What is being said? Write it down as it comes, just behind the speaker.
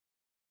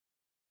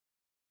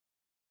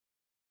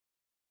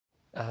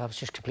I was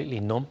just completely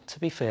numb, to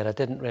be fair. I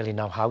didn't really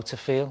know how to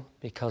feel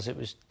because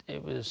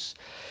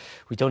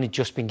we'd only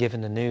just been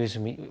given the news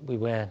and we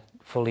weren't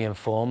fully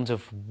informed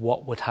of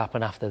what would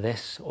happen after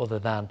this, other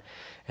than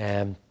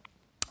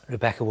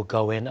Rebecca would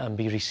go in and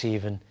be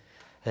receiving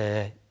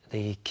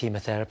the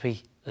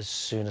chemotherapy as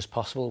soon as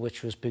possible,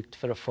 which was booked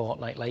for a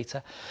fortnight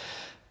later.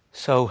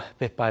 So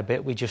bit by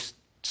bit, we just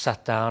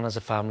sat down as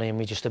a family and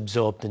we just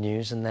absorbed the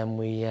news, and then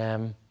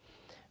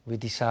we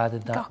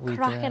decided that got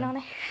cracking on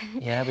it.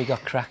 Yeah, we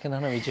got cracking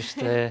on it.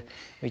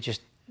 We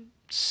just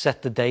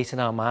set the date in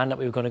our mind that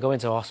we were going to go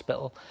into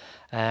hospital,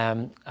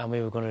 and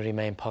we were going to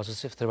remain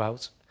positive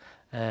throughout.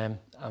 And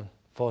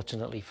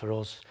fortunately for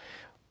us,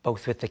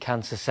 both with the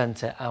Cancer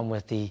Centre and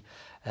with the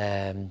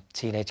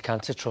Teenage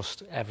Cancer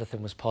Trust,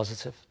 everything was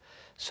positive.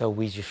 So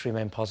we just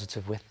remained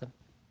positive with them.